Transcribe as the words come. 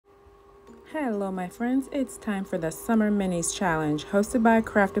Hello my friends, it's time for the Summer Minis Challenge hosted by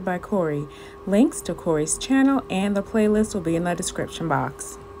Crafted by Corie. Links to Corie's channel and the playlist will be in the description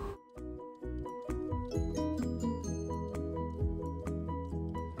box.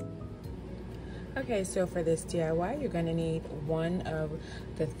 Okay, so for this DIY, you're going to need one of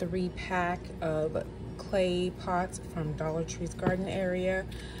the 3-pack of clay pots from DollarTree's garden area.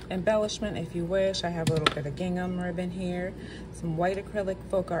 Embellishment if you wish. I have a little bit of gingham ribbon here, some white acrylic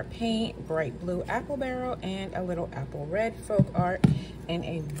folk art paint, bright blue apple barrel, and a little apple red folk art, and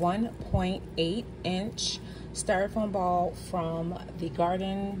a 1.8-inch styrofoam ball from the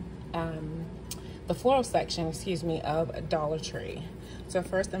garden, the floral section, of DollarTree. So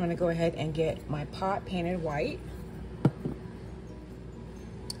first I'm going to go ahead and get my pot painted white.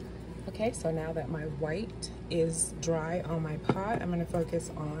 Okay, so now that my white is dry on my pot, I'm going to focus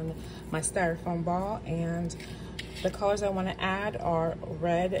on my styrofoam ball, and the colors I want to add are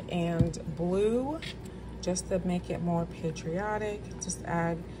red and blue, just to make it more patriotic. Just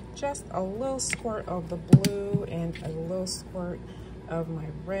add just a little squirt of the blue and a little squirt of my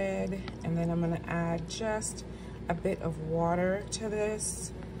red, and then I'm going to add just a bit of water to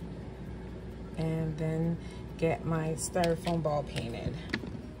this, and then get my styrofoam ball painted.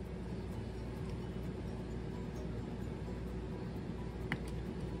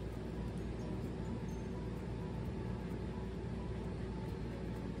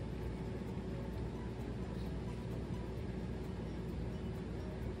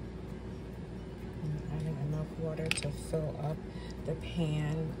 Adding enough water to fill up the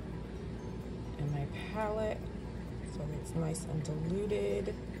pan and my palette so that it's nice and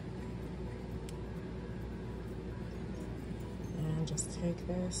diluted. And just take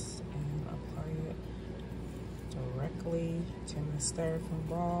this and apply it directly to my styrofoam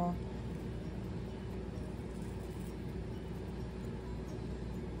ball.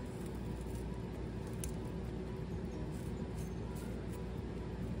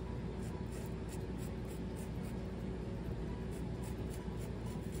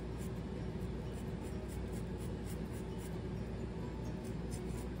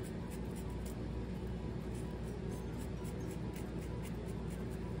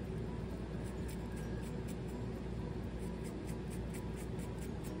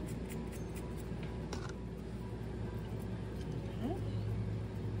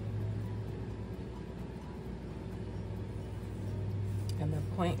 And the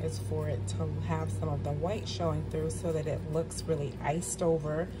point is for it to have some of the white showing through so that it looks really iced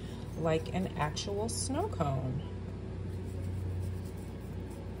over like an actual snow cone.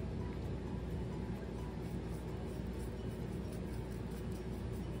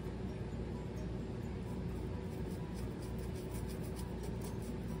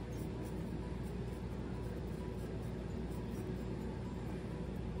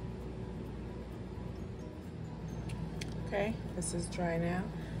 Okay, this is dry now.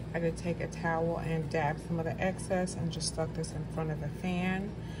 I could take a towel and dab some of the excess and just stuck this in front of the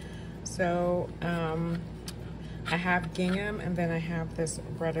fan. So I have gingham, and then I have this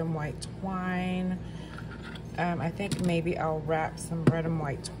red and white twine. I think maybe I'll wrap some red and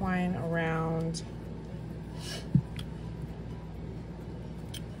white twine around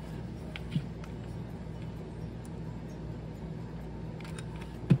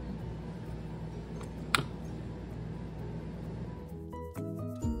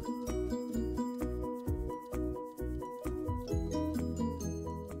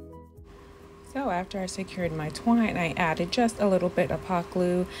So after I secured my twine, I added just a little bit of hot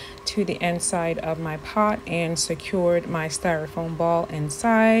glue to the inside of my pot and secured my styrofoam ball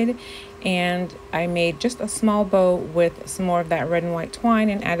inside. And I made just a small bow with some more of that red and white twine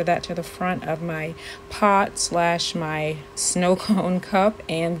and added that to the front of my pot / my snow cone cup.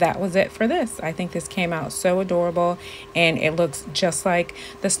 And that was it for this. I think this came out so adorable, and it looks just like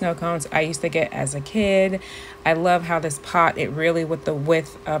the snow cones I used to get as a kid. I love how this pot, it really, with the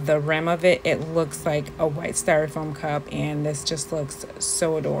width of the rim of it, it looks like a white styrofoam cup, and this just looks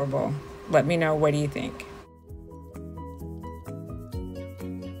so adorable. Let me know, what do you think?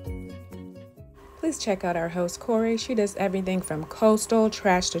 Please check out our host, Corie. She does everything from coastal,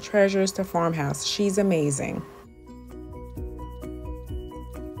 trash to treasures to farmhouse. She's amazing.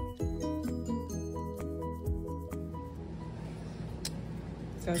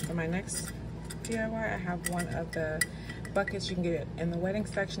 So for my next DIY, I have one of the buckets. You can get it in the wedding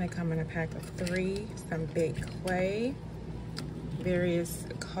section. They come in a pack of 3, some big clay, various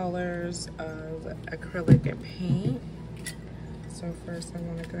colors of acrylic and paint. So first I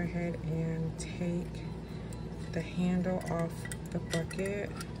want to go ahead and take the handle off the bucket.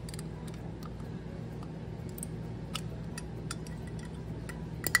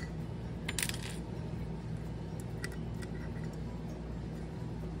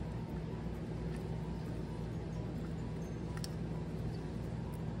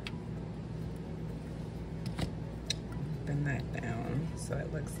 so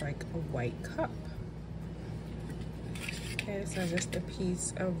it looks like a white cup. Okay, so just a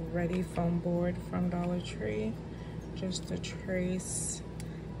piece of ready foam board from Dollar Tree, just to trace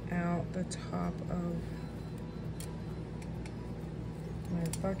out the top of my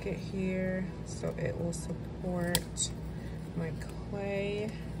bucket here so it will support my clay.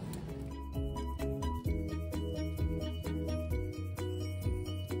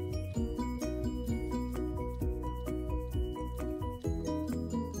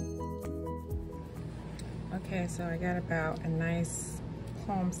 Okay, so I got about a nice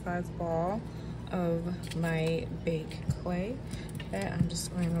palm-sized ball of my baked clay that I'm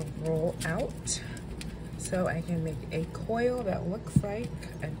just going to roll out so I can make a coil that looks like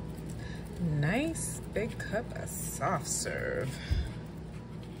a nice big cup of soft serve.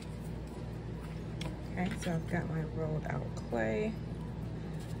 Okay, so I've got my rolled out clay,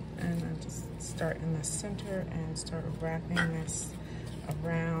 and I just start in the center and start wrapping this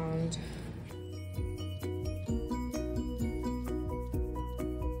around.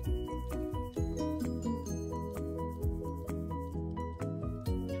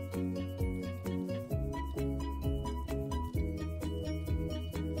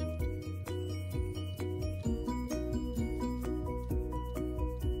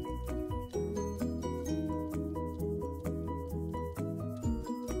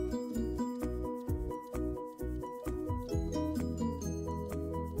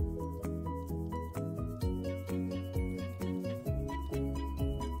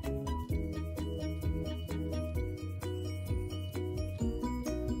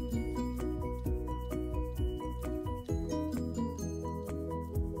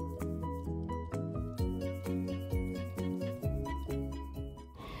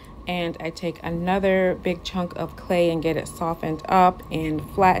 And I take another big chunk of clay and get it softened up and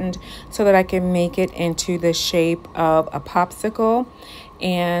flattened so that I can make it into the shape of a popsicle.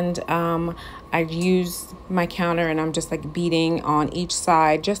 And I use my counter and I'm just like beating on each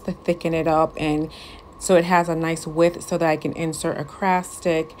side just to thicken it up, and so it has a nice width so that I can insert a craft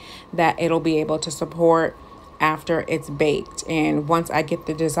stick that it'll be able to support after it's baked. And once I get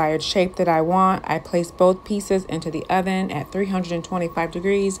the desired shape that I want, I place both pieces into the oven at 325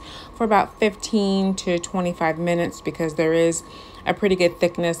 degrees for about 15 to 25 minutes because there is a pretty good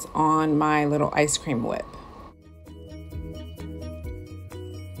thickness on my little ice cream whip.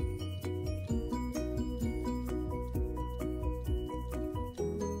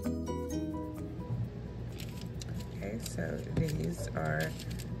 Okay, so these are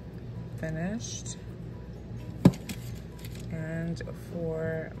finished. And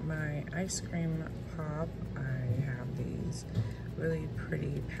for my ice cream pop, I have these really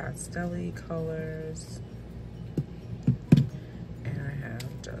pretty pastel-y colors. And I have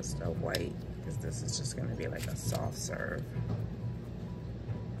just a white, because this is just gonna be like a soft serve.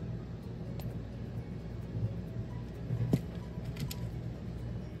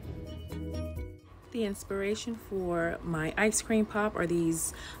 The inspiration for my ice cream pop are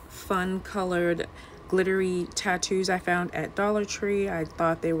these fun colored glittery tattoos I found at Dollar Tree. I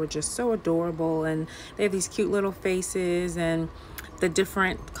thought they were just so adorable, and they have these cute little faces and the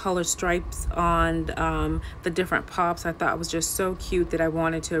different color stripes on the different pops. I thought it was just so cute that I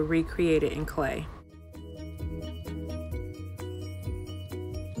wanted to recreate it in clay.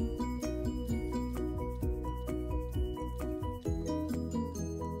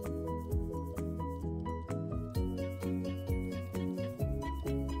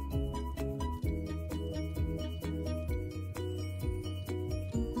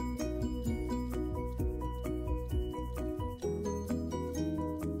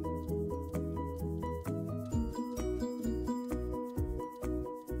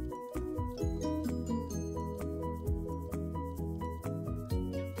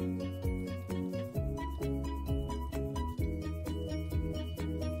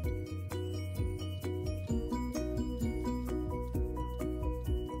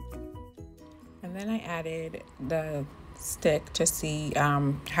 And then I added the stick to see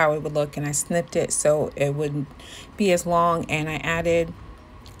how it would look, and I snipped it so it wouldn't be as long, and I added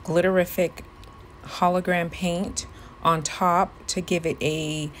glitterific hologram paint on top to give it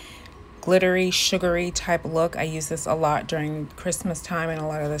a glittery, sugary type look. I use this a lot during Christmas time and a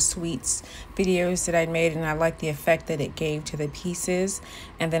lot of the sweets videos that I made, and I like the effect that it gave to the pieces.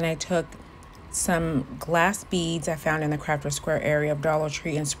 And then I took some glass beads I found in the Crafter Square area of Dollar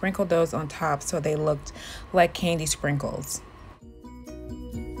Tree and sprinkled those on top so they looked like candy sprinkles.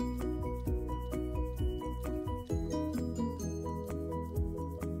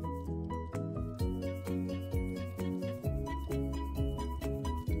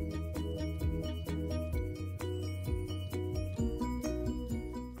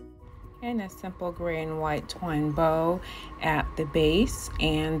 and a simple gray and white twine bow at the base.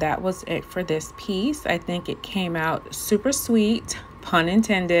 And that was it for this piece. I think it came out super sweet, pun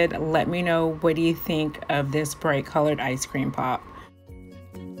intended. Let me know, what do you think of this bright colored ice cream pop?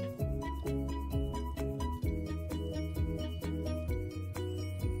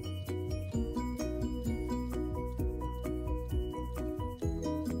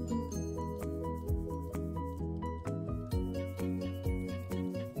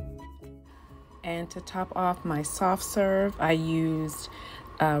 And to top off my soft serve, I used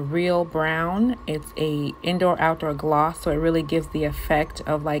Real Brown. It's a indoor outdoor gloss, so it really gives the effect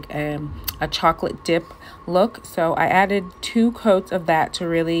of like a chocolate dip look. So I added 2 coats of that to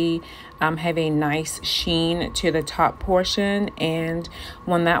really have a nice sheen to the top portion. And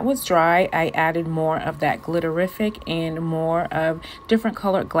when that was dry, I added more of that glitterific and more of different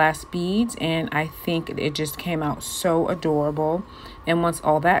colored glass beads, and I think it just came out so adorable. And once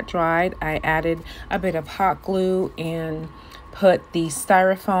all that dried, I added a bit of hot glue and put the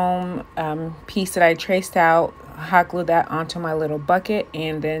styrofoam piece that I traced out, hot glued that onto my little bucket,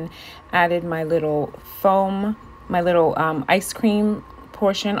 and then added my little foam, my little ice cream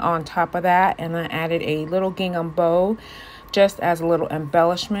portion on top of that. And I added a little gingham bow just as a little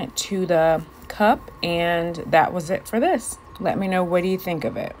embellishment to the cup. And that was it for this. Let me know, what do you think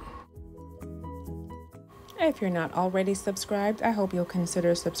of it? If you're not already subscribed, I hope you'll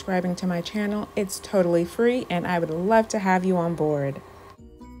consider subscribing to my channel. It's totally free, and I would love to have you on board.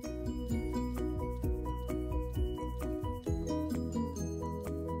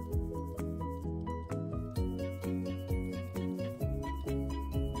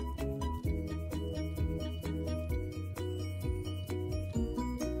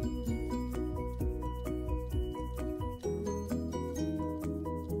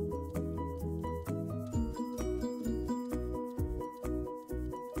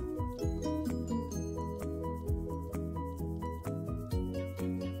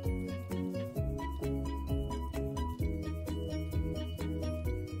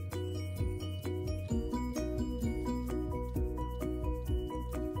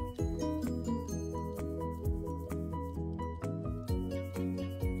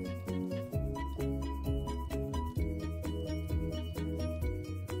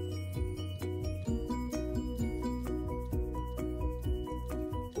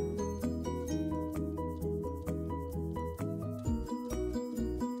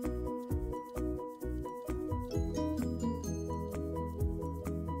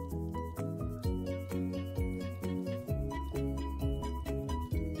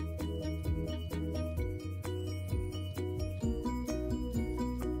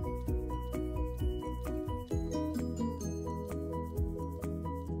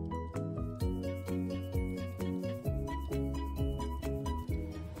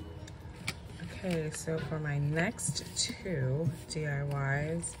 Okay, so for my next 2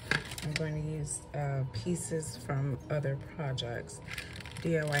 DIYs, I'm going to use pieces from other projects.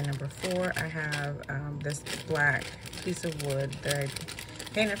 DIY number 4, I have this black piece of wood that I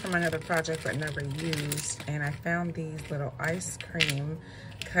painted from another project but never used, and I found these little ice cream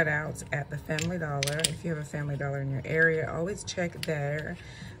cutouts at the Family Dollar. If you have a Family Dollar in your area, always check there.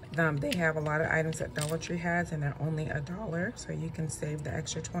 They have a lot of items that DollarTree has, and they're only $1, so you can save the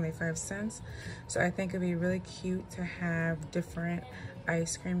extra 25 cents. So I think it'd be really cute to have different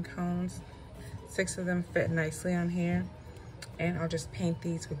ice cream cones. 6 of them fit nicely on here, and I'll just paint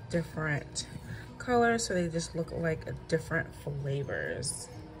these with different colors so they just look like different flavors.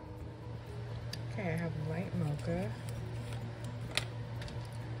 Okay, I have light mocha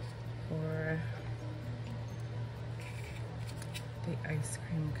for the ice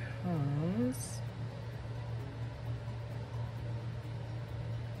cream cones.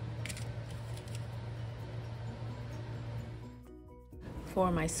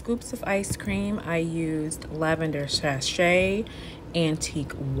 For my scoops of ice cream, I used lavender sachet,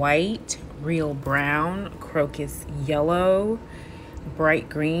 antique white, real brown, crocus yellow, bright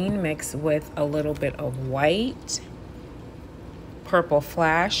green mixed with a little bit of white, purple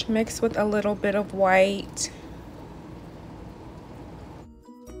flash mixed with a little bit of white,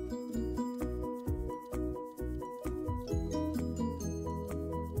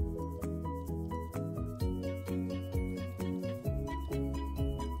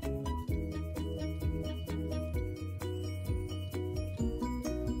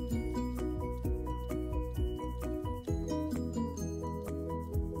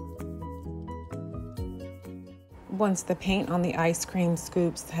 Once the paint on the ice cream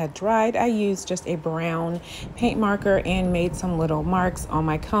scoops had dried, I used just a brown paint marker and made some little marks on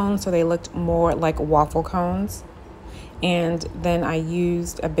my cones so they looked more like waffle cones. And then I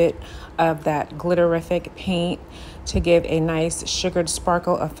used a bit of that glitterific paint to give a nice sugared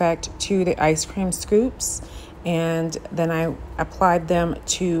sparkle effect to the ice cream scoops. And then I applied them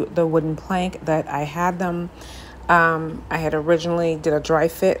to the wooden plank that I had them. I had originally did a dry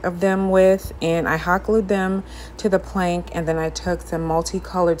fit of them with, and I hot glued them to the plank, and then I took some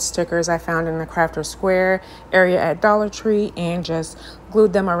multicolored stickers I found in the Crafter Square area at Dollar Tree and just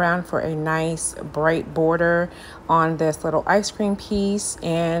glued them around for a nice bright border on this little ice cream piece,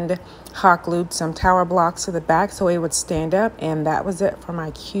 and hot glued some tower blocks to the back so it would stand up, and that was it for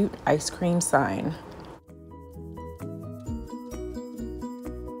my cute ice cream sign.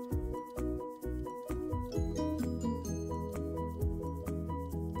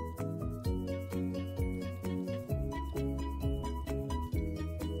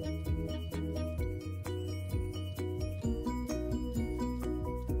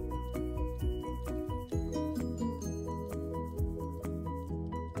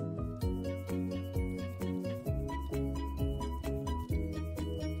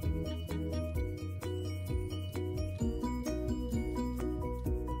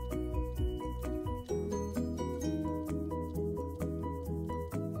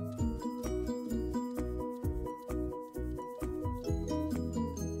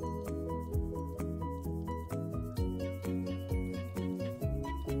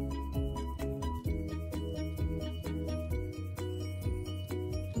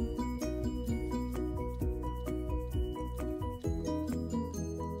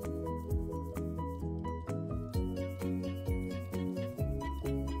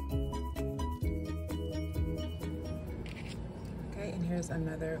 And here's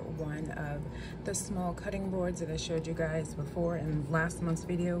another one of the small cutting boards that I showed you guys before in last month's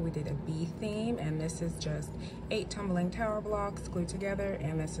video. We did a bee theme, and this is just 8 tumbling tower blocks glued together,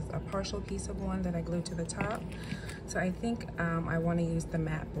 and this is a partial piece of one that I glued to the top. So I think I want to use the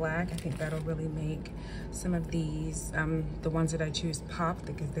matte black. I think that'll really make some of these, the ones that I choose, pop,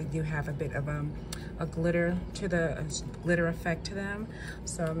 because they do have a bit of a glitter to the glitter effect to them.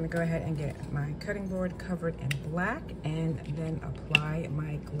 So I'm gonna go ahead and get my cutting board covered in black and then apply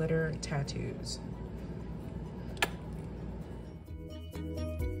my glitter tattoos.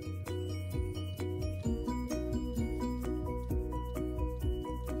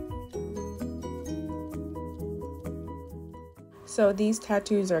 So these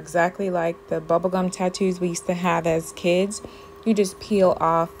tattoos are exactly like the bubblegum tattoos we used to have as kids. You just peel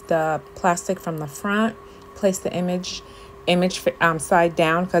off the plastic from the front, place the image side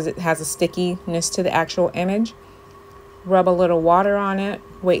down because it has a stickiness to the actual image. Rub a little water on it,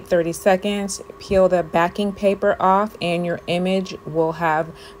 wait 30 seconds, peel the backing paper off, and your image will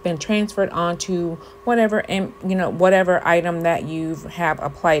have been transferred onto whatever item that you have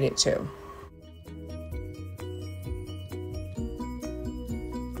applied it to.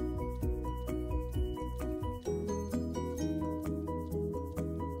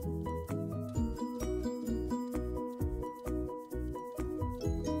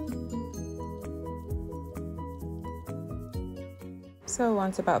 So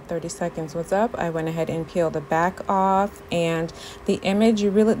once about 30 seconds was up, I went ahead and peeled the back off, and the image,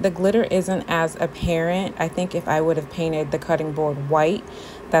 the glitter isn't as apparent. I think if I would have painted the cutting board white,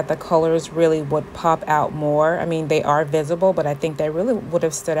 that the colors really would pop out more. I mean, they are visible, but I think they really would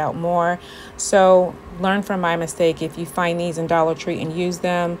have stood out more. So learn from my mistake. If you find these in Dollar Tree and use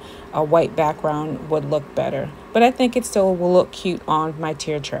them, a white background would look better. But I think it still will look cute on my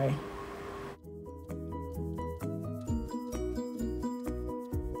tier tray.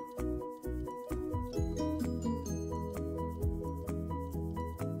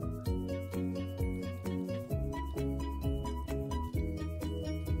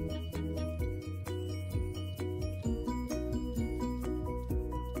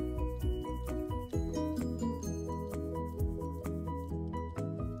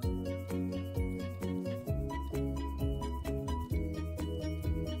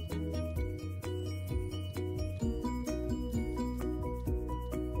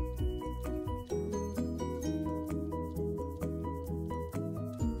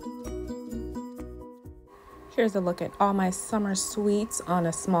 Here's a look at all my summer sweets on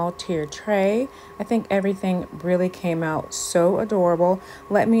a small tier tray. I think everything really came out so adorable.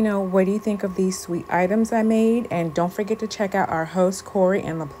 Let me know, what do you think of these sweet items I made? And don't forget to check out our host Corie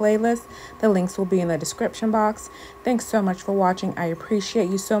and the playlist. The links will be in the description box. Thanks so much for watching. I appreciate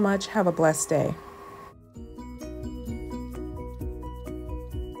you so much. Have a blessed day.